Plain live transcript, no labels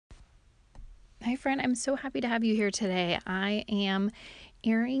Hi, friend. I'm so happy to have you here today. I am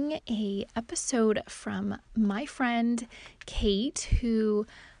airing a episode from my friend Kate, who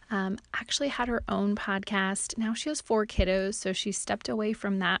actually had her own podcast. Now she has 4 kiddos, so she stepped away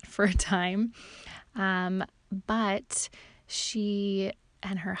from that for a time. But she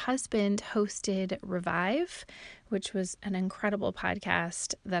and her husband hosted Revive, which was an incredible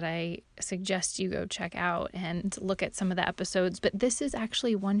podcast that I suggest you go check out and look at some of the episodes. But this is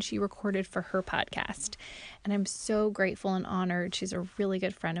actually one she recorded for her podcast. And I'm so grateful and honored. She's a really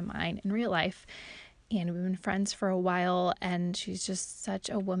good friend of mine in real life. And we've been friends for a while, and she's just such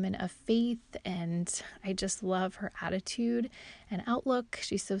a woman of faith, and I just love her attitude and outlook.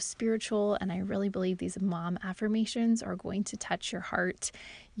 She's so spiritual, and I really believe these mom affirmations are going to touch your heart.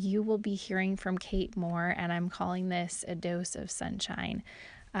 You will be hearing from Kate more, and I'm calling this a dose of sunshine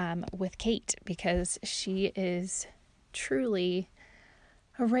with Kate, because she is truly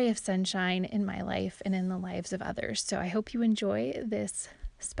a ray of sunshine in my life and in the lives of others. So I hope you enjoy this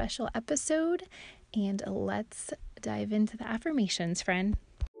special episode. And let's dive into the affirmations, friend.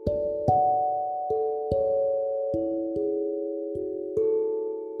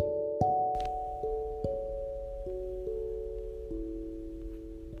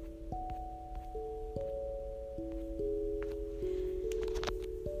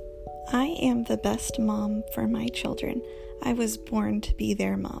 I am the best mom for my children. I was born to be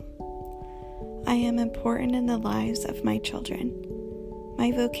their mom. I am important in the lives of my children. My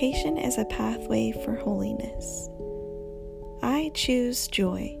vocation is a pathway for holiness. I choose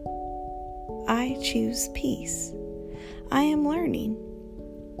joy. I choose peace. I am learning.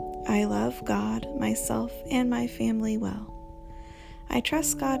 I love God, myself, and my family well. I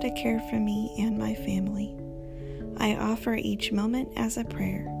trust God to care for me and my family. I offer each moment as a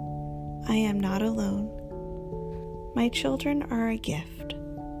prayer. I am not alone. My children are a gift.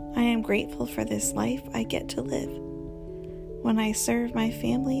 I am grateful for this life I get to live. When I serve my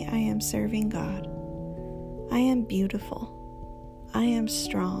family, I am serving God. I am beautiful. I am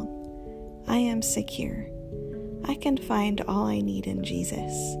strong. I am secure. I can find all I need in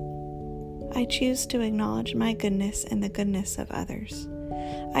Jesus. I choose to acknowledge my goodness and the goodness of others.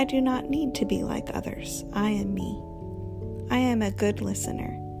 I do not need to be like others. I am me. I am a good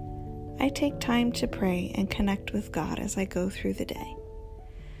listener. I take time to pray and connect with God as I go through the day.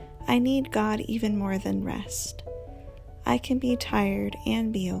 I need God even more than rest. I can be tired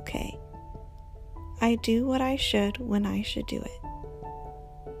and be okay. I do what I should when I should do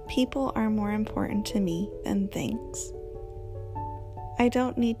it. People are more important to me than things. I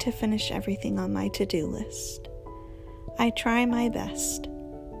don't need to finish everything on my to-do list. I try my best.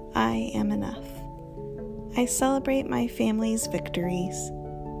 I am enough. I celebrate my family's victories.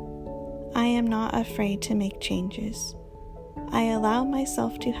 I am not afraid to make changes. I allow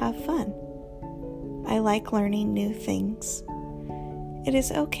myself to have fun. I like learning new things. It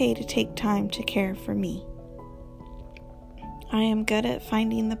is okay to take time to care for me. I am good at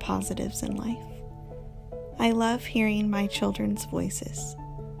finding the positives in life. I love hearing my children's voices.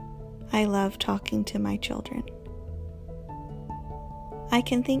 I love talking to my children. I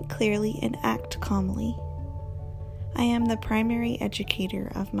can think clearly and act calmly. I am the primary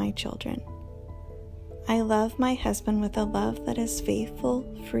educator of my children. I love my husband with a love that is faithful,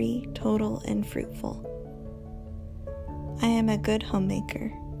 free, total, and fruitful. I am a good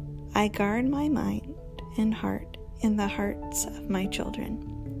homemaker. I guard my mind and heart in the hearts of my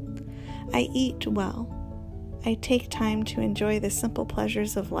children. I eat well. I take time to enjoy the simple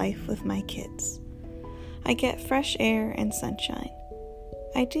pleasures of life with my kids. I get fresh air and sunshine.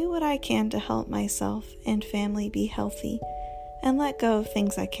 I do what I can to help myself and family be healthy and let go of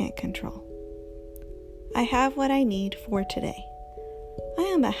things I can't control. I have what I need for today. I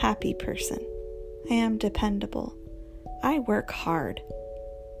am a happy person. I am dependable. I work hard.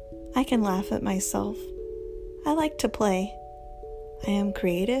 I can laugh at myself. I like to play. I am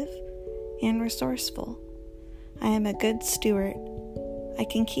creative and resourceful. I am a good steward. I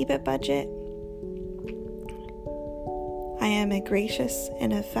can keep a budget. I am a gracious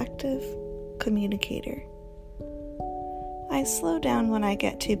and effective communicator. I slow down when I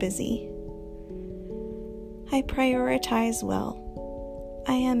get too busy. I prioritize well.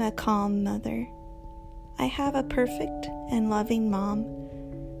 I am a calm mother. I have a perfect and loving mom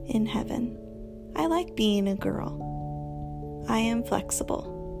in heaven. I like being a girl. I am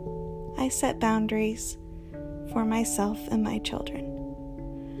flexible. I set boundaries for myself and my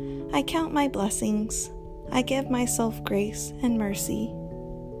children. I count my blessings. I give myself grace and mercy.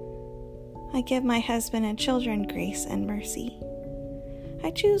 I give my husband and children grace and mercy.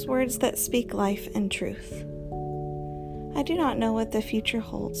 I choose words that speak life and truth. I do not know what the future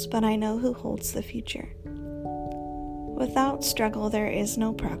holds, but I know who holds the future. Without struggle, there is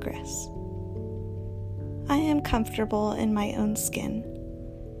no progress. I am comfortable in my own skin.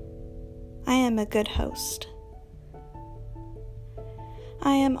 I am a good host.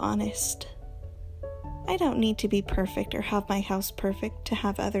 I am honest. I don't need to be perfect or have my house perfect to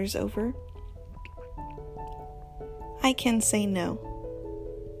have others over. I can say no.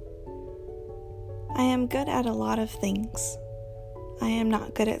 I am good at a lot of things. I am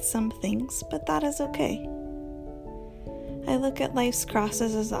not good at some things, but that is okay. I look at life's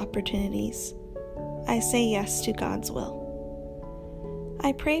crosses as opportunities. I say yes to God's will.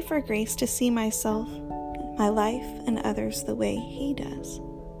 I pray for grace to see myself, my life, and others the way He does.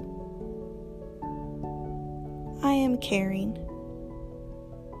 I am caring.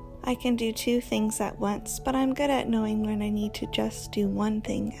 I can do 2 things at once, but I'm good at knowing when I need to just do one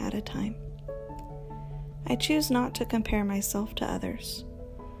thing at a time. I choose not to compare myself to others.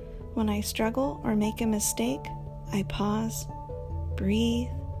 When I struggle or make a mistake, I pause, breathe,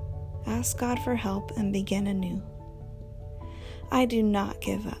 ask God for help, and begin anew. I do not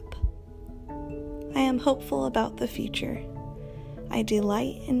give up. I am hopeful about the future. I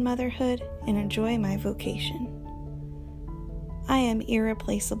delight in motherhood and enjoy my vocation. I am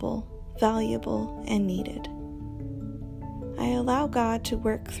irreplaceable, valuable, and needed. I allow God to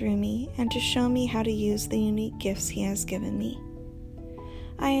work through me and to show me how to use the unique gifts He has given me.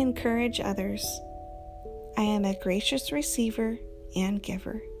 I encourage others. I am a gracious receiver and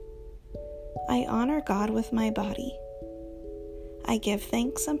giver. I honor God with my body. I give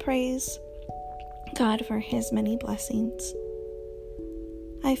thanks and praise God for His many blessings.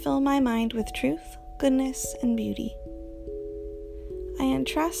 I fill my mind with truth, goodness, and beauty. I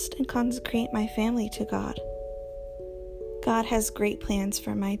entrust and consecrate my family to God. God has great plans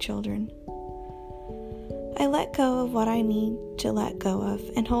for my children. I let go of what I need to let go of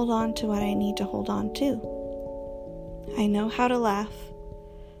and hold on to what I need to hold on to. I know how to laugh.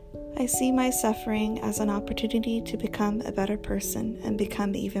 I see my suffering as an opportunity to become a better person and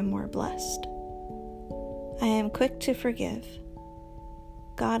become even more blessed. I am quick to forgive.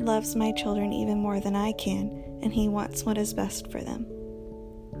 God loves my children even more than I can, and He wants what is best for them.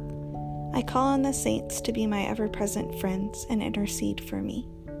 I call on the saints to be my ever-present friends and intercede for me.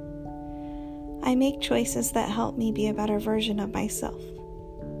 I make choices that help me be a better version of myself.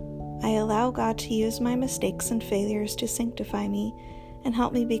 I allow God to use my mistakes and failures to sanctify me and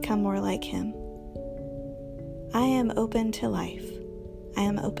help me become more like Him. I am open to life. I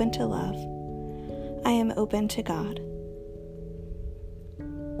am open to love. I am open to God.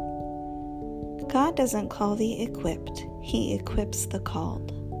 God doesn't call the equipped, He equips the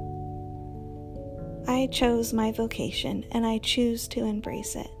called. I chose my vocation, and I choose to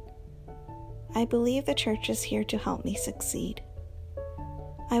embrace it. I believe the church is here to help me succeed.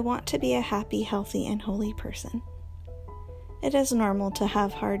 I want to be a happy, healthy, and holy person. It is normal to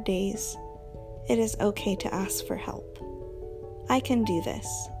have hard days. It is okay to ask for help. I can do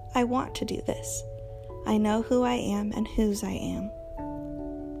this. I want to do this. I know who I am and whose I am.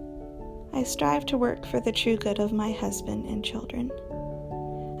 I strive to work for the true good of my husband and children.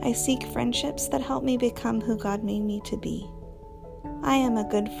 I seek friendships that help me become who God made me to be. I am a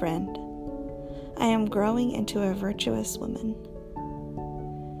good friend. I am growing into a virtuous woman.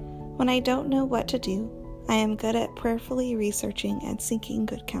 When I don't know what to do, I am good at prayerfully researching and seeking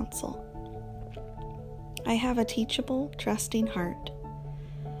good counsel. I have a teachable, trusting heart.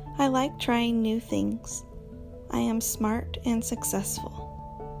 I like trying new things. I am smart and successful.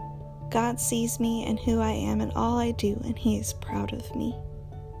 God sees me and who I am and all I do, and He is proud of me.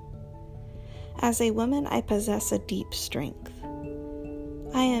 As a woman, I possess a deep strength.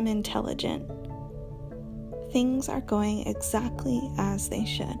 I am intelligent. Things are going exactly as they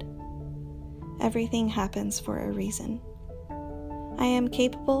should. Everything happens for a reason. I am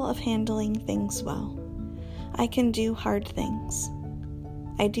capable of handling things well. I can do hard things.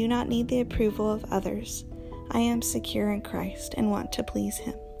 I do not need the approval of others. I am secure in Christ and want to please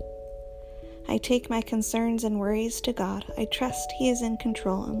Him. I take my concerns and worries to God. I trust He is in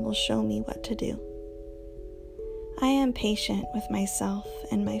control and will show me what to do. I am patient with myself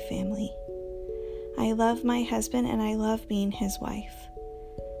and my family. I love my husband and I love being his wife.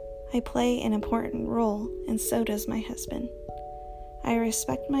 I play an important role, and so does my husband. I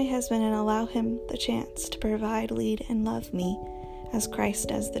respect my husband and allow him the chance to provide, lead, and love me as Christ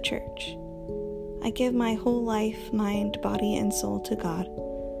does the church. I give my whole life, mind, body, and soul to God,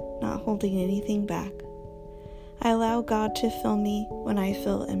 not holding anything back. I allow God to fill me when I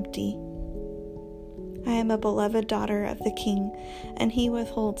feel empty. I am a beloved daughter of the King, and He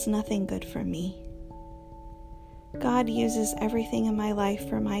withholds nothing good from me. God uses everything in my life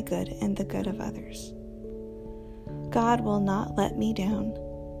for my good and the good of others. God will not let me down.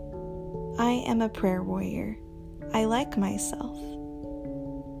 I am a prayer warrior. I like myself.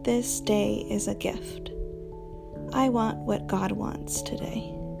 This day is a gift. I want what God wants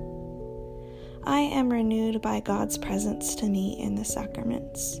today. I am renewed by God's presence to me in the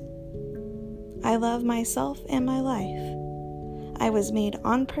sacraments. I love myself and my life. I was made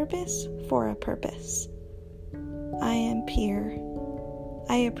on purpose for a purpose. I am pure.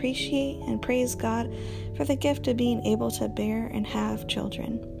 I appreciate and praise God for the gift of being able to bear and have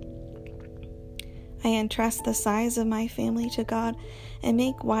children. I entrust the size of my family to God and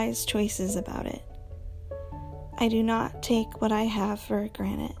make wise choices about it. I do not take what I have for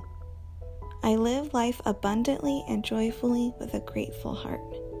granted. I live life abundantly and joyfully with a grateful heart.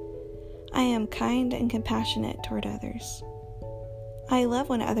 I am kind and compassionate toward others. I love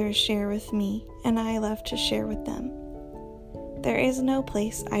when others share with me, and I love to share with them. There is no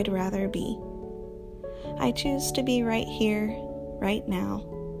place I'd rather be. I choose to be right here, right now.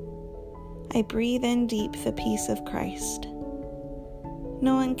 I breathe in deep the peace of Christ.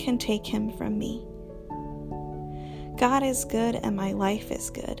 No one can take him from me. God is good and my life is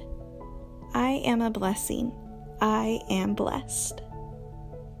good. I am a blessing. I am blessed.